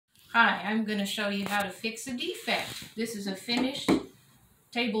Hi, I'm going to show you how to fix a defect. This is a finished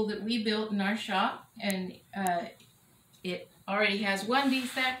table that we built in our shop, and it already has one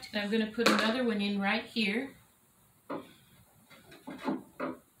defect, and I'm going to put another one in right here.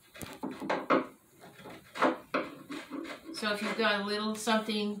 So if you've got a little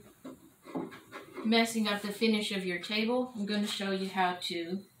something messing up the finish of your table, I'm going to show you how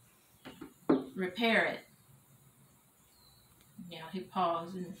to repair it. Now hit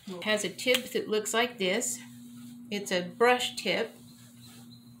pause. And it has a tip that looks like this. It's a brush tip.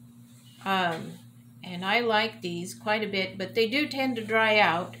 And I like these quite a bit, but they do tend to dry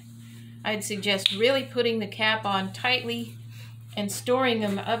out. I'd suggest really putting the cap on tightly and storing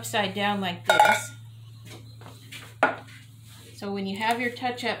them upside down like this. So when you have your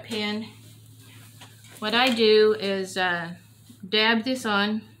touch-up pen, what I do is dab this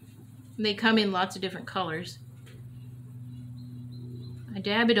on. They come in lots of different colors. I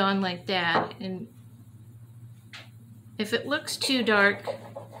dab it on like that, and if it looks too dark,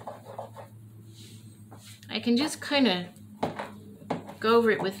 I can just kind of go over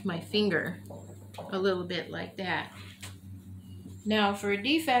it with my finger a little bit like that. Now for a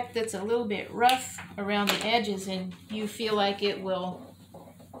defect that's a little bit rough around the edges and you feel like it will,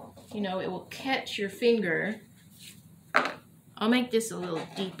 it will catch your finger, I'll make this a little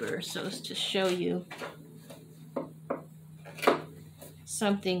deeper so as to show you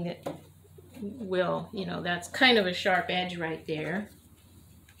something that will, that's kind of a sharp edge right there.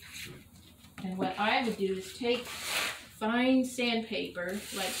 And what I would do is take fine sandpaper,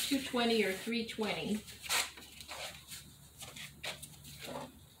 like 220 or 320,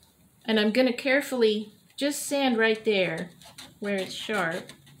 and I'm going to carefully just sand right there where it's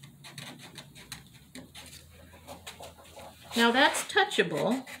sharp. Now that's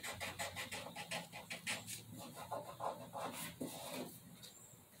touchable.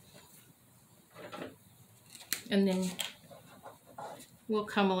 And then we'll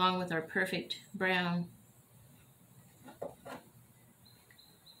come along with our perfect brown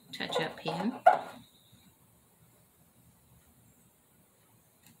touch-up pen,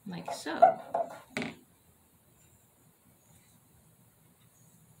 like so.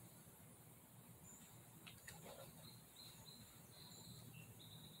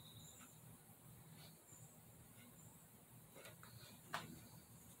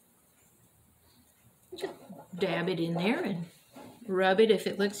 Just dab it in there and rub it if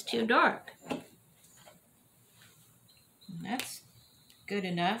it looks too dark. And that's good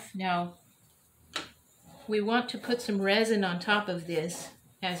enough. Now we want to put some resin on top of this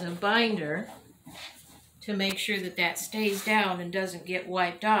as a binder to make sure that that stays down and doesn't get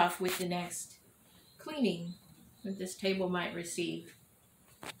wiped off with the next cleaning that this table might receive.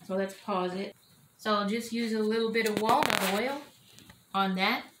 So let's pause it. So I'll just use a little bit of walnut oil on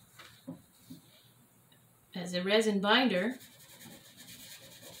that as a resin binder.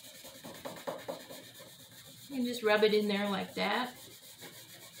 And just rub it in there like that.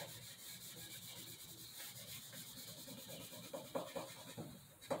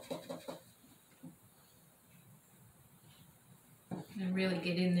 And really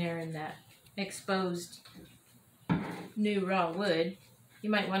get in there in that exposed new raw wood. You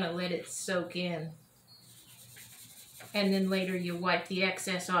might want to let it soak in. And then later you wipe the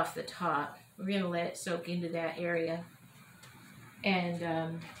excess off the top. We're going to let it soak into that area.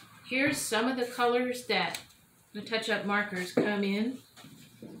 And here's some of the colors that the touch-up markers come in.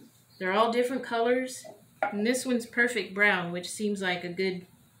 They're all different colors. And this one's perfect brown, which seems like a good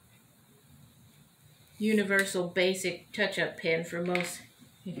universal basic touch-up pen for most.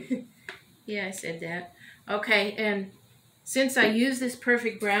 Yeah, I said that. Okay, and since I use this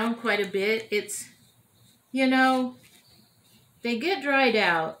perfect brown quite a bit, it's, they get dried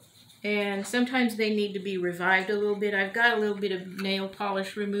out and sometimes they need to be revived a little bit. I've got a little bit of nail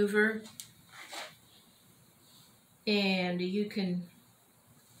polish remover, and you can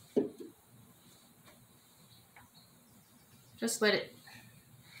just let it,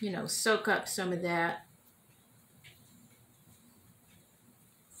 soak up some of that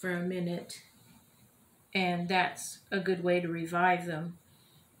for a minute, and that's a good way to revive them.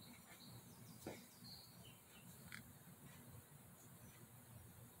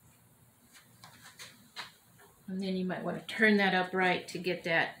 And then you might want to turn that upright to get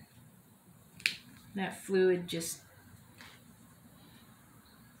that fluid just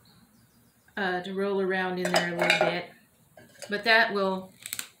to roll around in there a little bit. But that will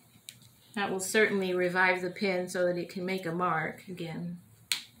certainly revive the pen so that it can make a mark again.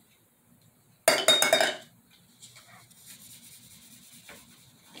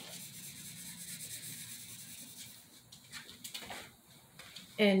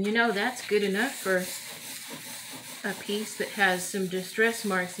 And you know, that's good enough for a piece that has some distress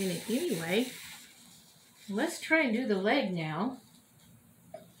marks in it anyway. Let's try and do the leg now.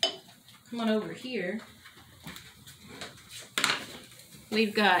 Come on over here.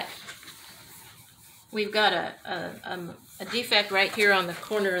 We've got a defect right here on the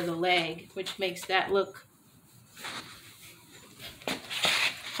corner of the leg, which makes that look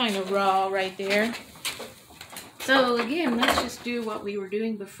kind of raw right there. So again, let's just do what we were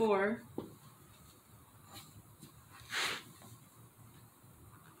doing before.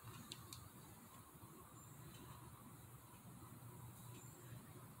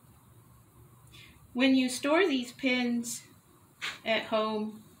 When you store these pins at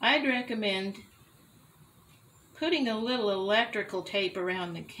home, I'd recommend putting a little electrical tape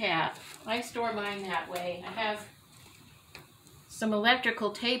around the cap. I store mine that way. I have some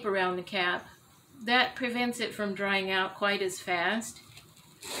electrical tape around the cap. That prevents it from drying out quite as fast.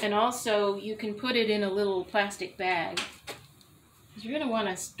 And also, you can put it in a little plastic bag. You're going to want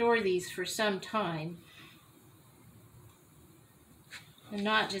to store these for some time and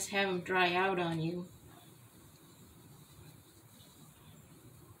not just have them dry out on you.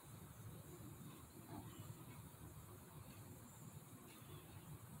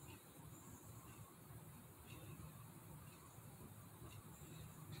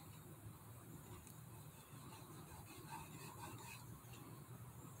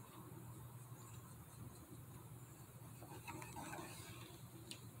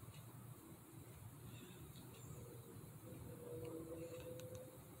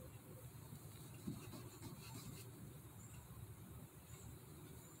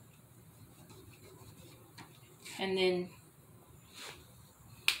 And then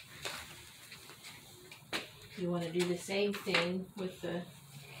you want to do the same thing with the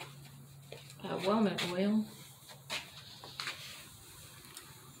walnut oil.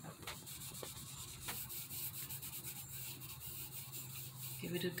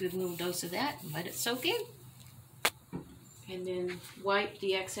 Give it a good little dose of that and let it soak in. And then wipe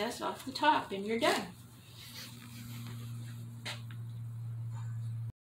the excess off the top and you're done.